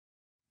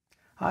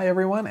Hi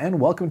everyone, and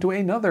welcome to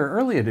another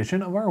early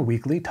edition of our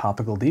weekly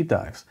topical deep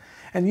dives.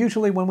 And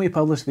usually when we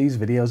publish these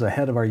videos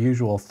ahead of our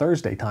usual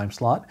Thursday time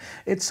slot,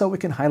 it's so we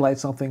can highlight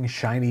something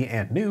shiny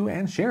and new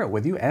and share it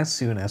with you as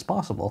soon as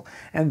possible.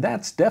 And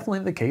that's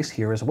definitely the case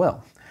here as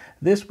well.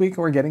 This week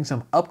we're getting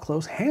some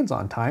up-close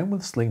hands-on time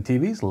with Sling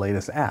TV's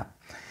latest app.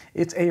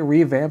 It's a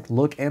revamped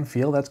look and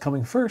feel that's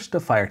coming first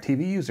to Fire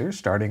TV users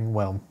starting,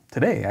 well,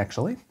 today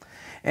actually.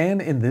 And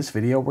in this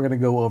video we're going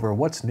to go over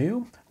what's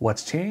new,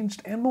 what's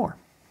changed, and more.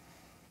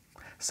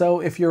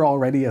 So if you're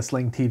already a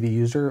Sling TV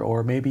user,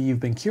 or maybe you've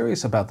been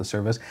curious about the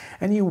service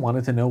and you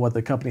wanted to know what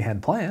the company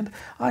had planned,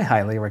 I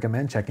highly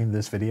recommend checking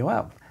this video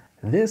out.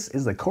 This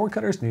is the Cord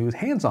Cutters News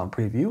hands-on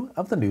preview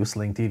of the new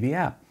Sling TV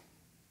app.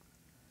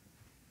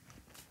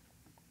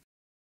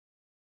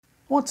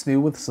 What's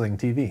new with Sling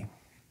TV?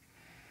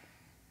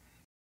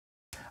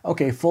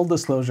 Okay, full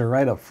disclosure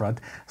right up front,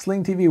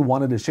 Sling TV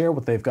wanted to share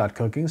what they've got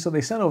cooking, so they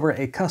sent over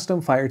a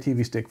custom Fire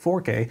TV Stick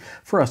 4K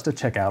for us to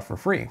check out for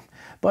free.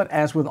 But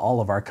as with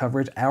all of our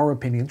coverage, our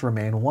opinions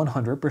remain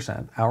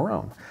 100% our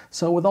own.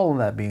 So with all of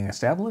that being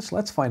established,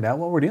 let's find out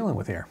what we're dealing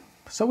with here.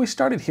 So we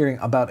started hearing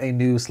about a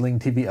new Sling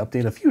TV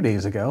update a few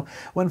days ago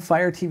when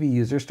Fire TV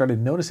users started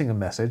noticing a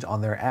message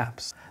on their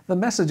apps. The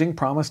messaging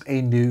promised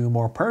a new,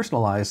 more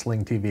personalized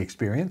Sling TV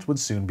experience would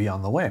soon be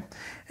on the way.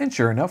 And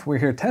sure enough, we're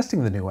here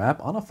testing the new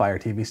app on a Fire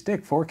TV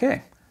Stick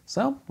 4K.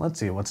 So let's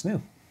see what's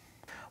new.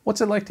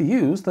 What's it like to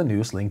use the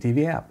new Sling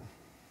TV app?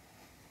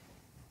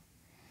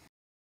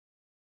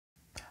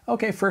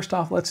 Okay, first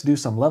off, let's do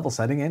some level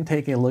setting and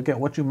take a look at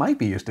what you might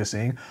be used to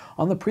seeing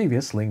on the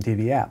previous Sling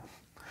TV app.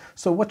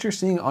 So what you're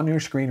seeing on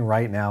your screen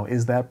right now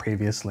is that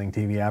previous Sling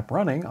TV app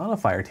running on a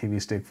Fire TV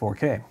Stick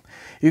 4K.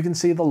 You can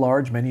see the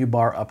large menu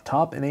bar up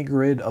top and a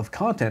grid of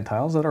content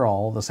tiles that are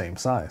all the same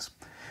size.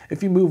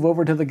 If you move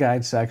over to the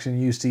guide section,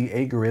 you see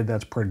a grid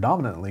that's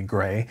predominantly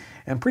gray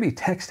and pretty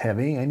text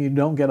heavy, and you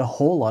don't get a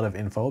whole lot of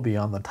info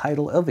beyond the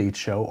title of each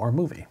show or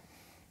movie.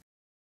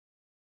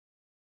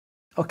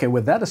 Okay,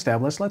 with that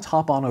established, let's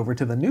hop on over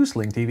to the new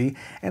Sling TV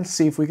and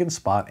see if we can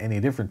spot any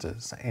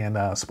differences.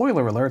 And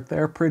spoiler alert,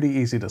 they're pretty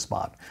easy to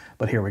spot.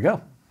 But here we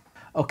go.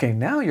 Okay,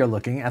 now you're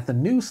looking at the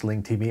new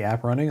Sling TV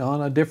app running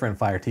on a different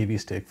Fire TV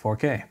Stick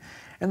 4K.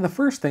 And the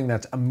first thing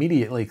that's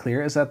immediately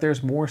clear is that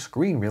there's more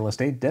screen real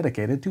estate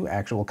dedicated to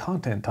actual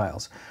content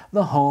tiles.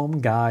 The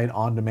home, guide,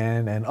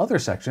 on-demand, and other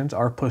sections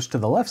are pushed to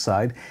the left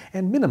side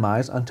and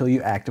minimized until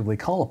you actively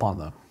call upon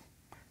them.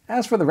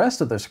 As for the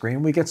rest of the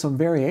screen, we get some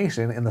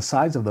variation in the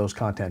size of those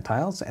content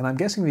tiles, and I'm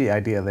guessing the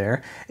idea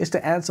there is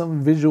to add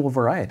some visual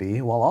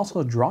variety while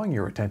also drawing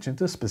your attention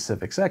to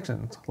specific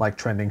sections, like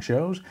trending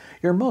shows,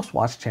 your most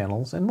watched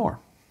channels, and more.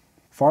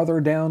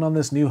 Farther down on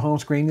this new home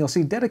screen, you'll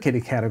see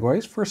dedicated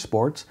categories for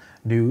sports,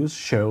 news,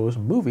 shows,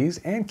 movies,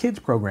 and kids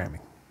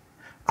programming.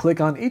 Click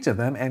on each of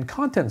them and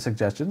content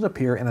suggestions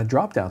appear in a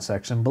drop-down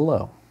section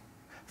below.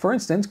 For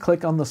instance,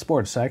 click on the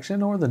sports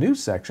section or the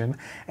news section,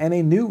 and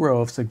a new row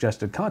of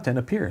suggested content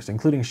appears,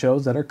 including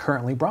shows that are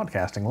currently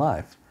broadcasting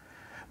live.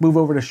 Move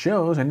over to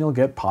shows and you'll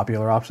get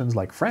popular options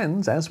like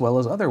Friends, as well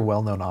as other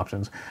well-known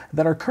options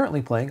that are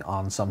currently playing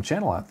on some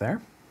channel out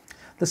there.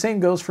 The same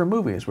goes for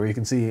movies, where you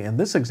can see in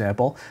this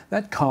example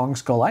that Kong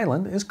Skull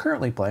Island is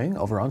currently playing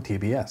over on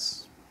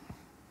TBS.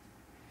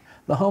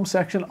 The home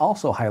section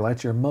also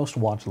highlights your most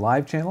watched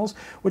live channels,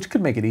 which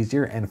could make it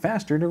easier and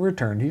faster to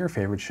return to your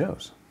favorite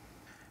shows.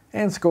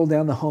 And scroll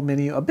down the home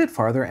menu a bit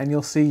farther and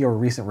you'll see your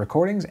recent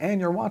recordings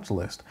and your watch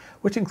list,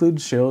 which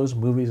includes shows,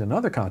 movies, and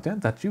other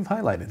content that you've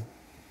highlighted.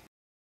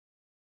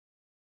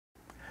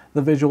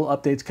 The visual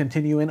updates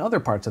continue in other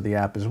parts of the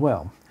app as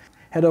well.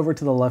 Head over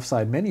to the left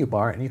side menu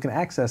bar and you can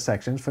access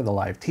sections for the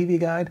live TV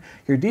guide,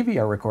 your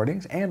DVR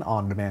recordings, and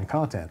on-demand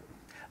content.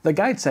 The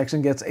guide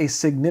section gets a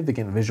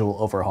significant visual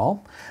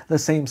overhaul. The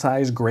same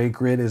size gray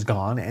grid is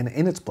gone, and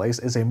in its place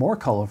is a more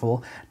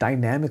colorful,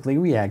 dynamically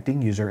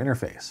reacting user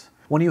interface.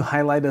 When you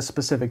highlight a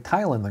specific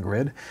tile in the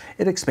grid,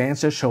 it expands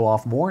to show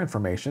off more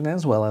information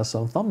as well as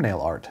some thumbnail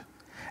art.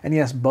 And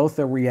yes, both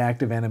the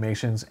reactive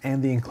animations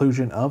and the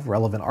inclusion of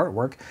relevant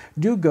artwork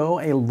do go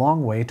a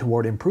long way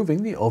toward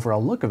improving the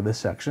overall look of this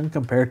section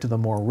compared to the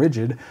more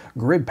rigid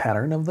grid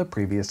pattern of the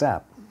previous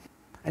app.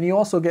 And you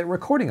also get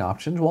recording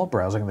options while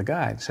browsing the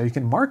guide, so you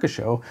can mark a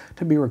show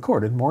to be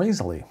recorded more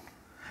easily.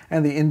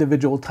 And the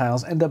individual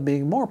tiles end up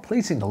being more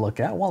pleasing to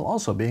look at while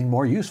also being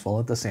more useful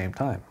at the same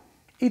time.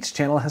 Each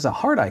channel has a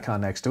heart icon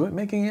next to it,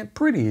 making it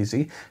pretty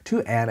easy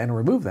to add and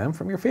remove them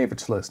from your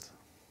favorites list.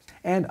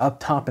 And up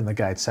top in the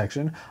guide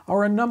section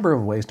are a number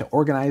of ways to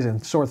organize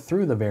and sort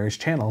through the various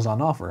channels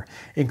on offer,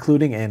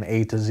 including an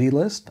A to Z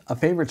list, a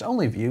favorites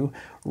only view,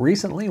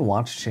 recently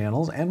watched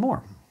channels, and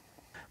more.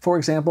 For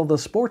example, the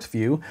sports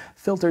view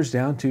filters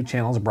down to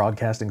channels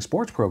broadcasting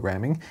sports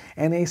programming,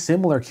 and a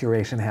similar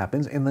curation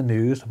happens in the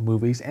news,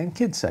 movies, and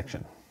kids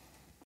section.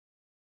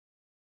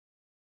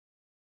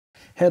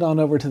 Head on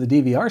over to the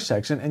DVR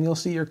section and you'll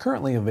see your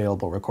currently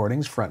available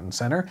recordings front and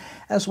center,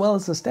 as well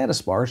as the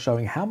status bar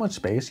showing how much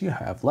space you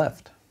have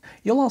left.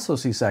 You'll also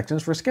see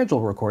sections for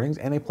scheduled recordings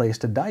and a place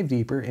to dive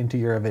deeper into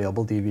your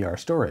available DVR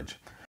storage.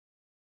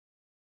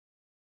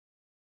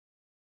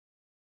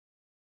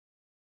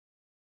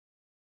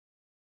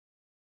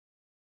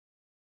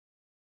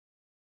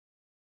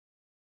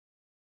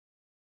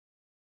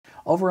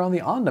 Over on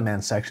the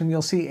on-demand section,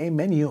 you'll see a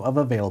menu of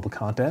available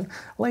content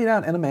laid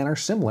out in a manner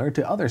similar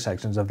to other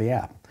sections of the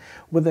app,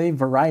 with a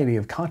variety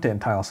of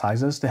content tile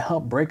sizes to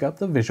help break up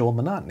the visual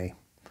monotony.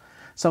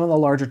 Some of the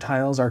larger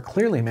tiles are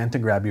clearly meant to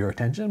grab your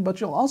attention, but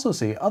you'll also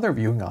see other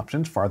viewing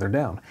options farther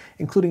down,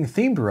 including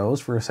themed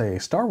rows for, say,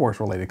 Star Wars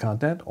related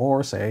content,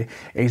 or, say,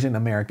 Asian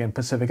American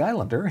Pacific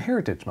Islander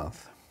Heritage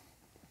Month.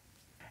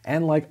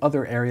 And like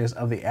other areas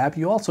of the app,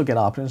 you also get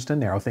options to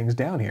narrow things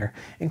down here,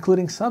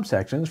 including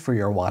subsections for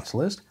your watch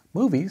list,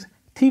 movies,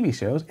 TV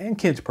shows, and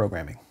kids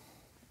programming.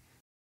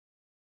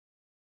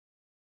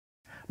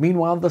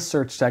 Meanwhile, the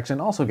search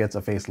section also gets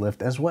a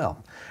facelift as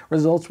well.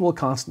 Results will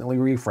constantly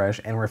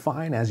refresh and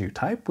refine as you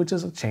type, which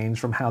is a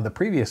change from how the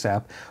previous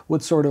app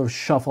would sort of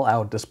shuffle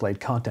out displayed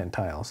content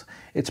tiles.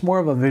 It's more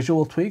of a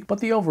visual tweak, but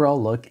the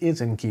overall look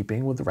is in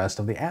keeping with the rest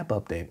of the app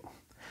update.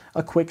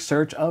 A quick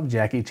search of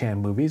Jackie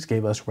Chan movies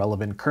gave us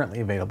relevant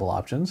currently available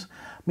options.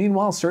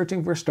 Meanwhile,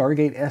 searching for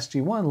Stargate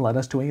SG-1 led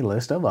us to a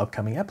list of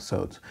upcoming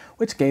episodes,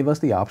 which gave us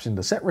the option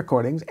to set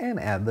recordings and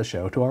add the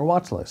show to our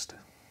watch list.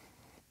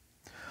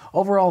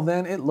 Overall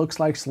then, it looks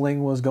like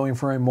Sling was going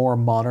for a more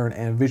modern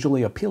and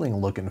visually appealing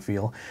look and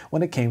feel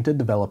when it came to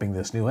developing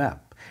this new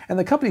app. And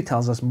the company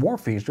tells us more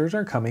features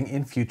are coming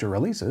in future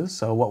releases,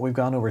 so what we've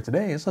gone over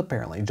today is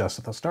apparently just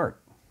at the start.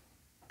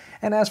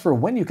 And as for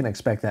when you can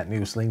expect that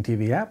new Sling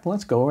TV app,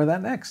 let's go over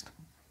that next.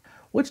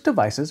 Which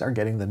devices are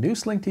getting the new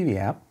Sling TV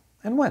app,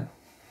 and when?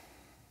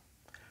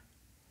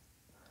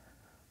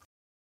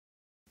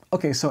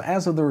 Okay, so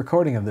as of the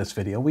recording of this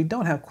video, we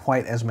don't have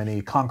quite as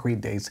many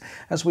concrete dates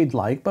as we'd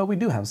like, but we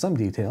do have some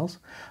details.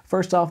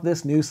 First off,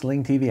 this new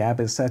Sling TV app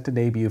is set to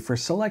debut for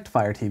select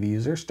Fire TV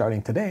users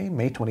starting today,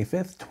 May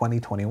 25th,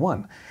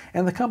 2021,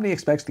 and the company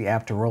expects the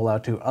app to roll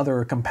out to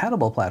other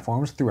compatible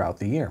platforms throughout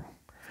the year.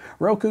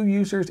 Roku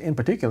users in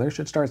particular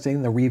should start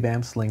seeing the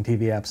revamped Sling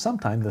TV app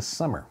sometime this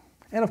summer.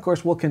 And of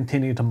course, we'll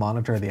continue to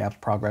monitor the app's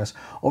progress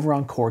over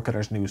on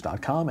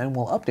CordCuttersNews.com, and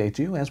we'll update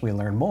you as we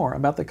learn more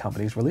about the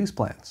company's release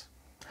plans.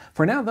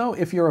 For now though,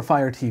 if you're a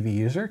Fire TV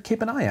user,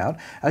 keep an eye out,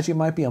 as you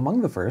might be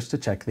among the first to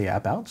check the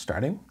app out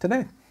starting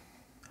today.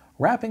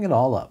 Wrapping it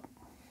all up.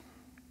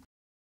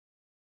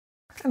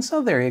 And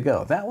so there you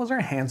go, that was our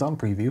hands-on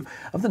preview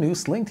of the new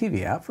Sling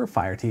TV app for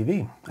Fire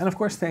TV. And of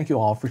course, thank you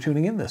all for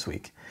tuning in this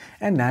week.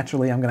 And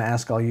naturally, I'm going to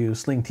ask all you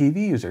Sling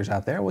TV users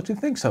out there what you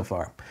think so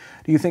far.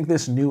 Do you think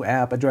this new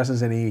app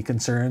addresses any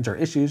concerns or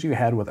issues you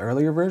had with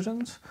earlier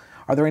versions?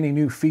 Are there any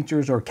new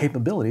features or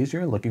capabilities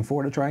you're looking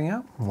forward to trying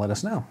out? Let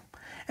us know.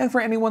 And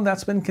for anyone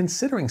that's been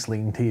considering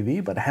Sling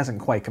TV but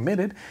hasn't quite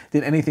committed,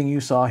 did anything you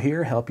saw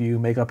here help you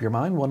make up your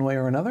mind one way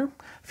or another?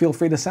 Feel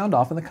free to sound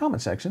off in the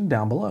comment section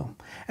down below.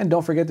 And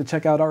don't forget to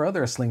check out our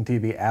other Sling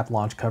TV app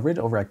launch coverage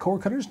over at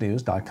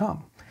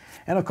CordCuttersNews.com.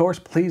 And of course,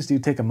 please do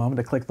take a moment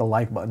to click the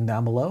like button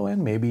down below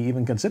and maybe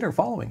even consider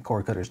following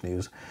Cord Cutters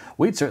News.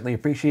 We'd certainly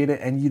appreciate it,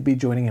 and you'd be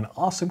joining an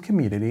awesome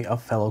community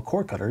of fellow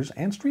cord cutters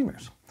and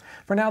streamers.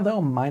 For now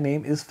though, my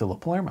name is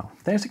Philip Palermo.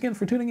 Thanks again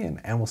for tuning in,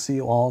 and we'll see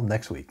you all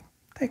next week.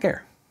 Take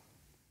care.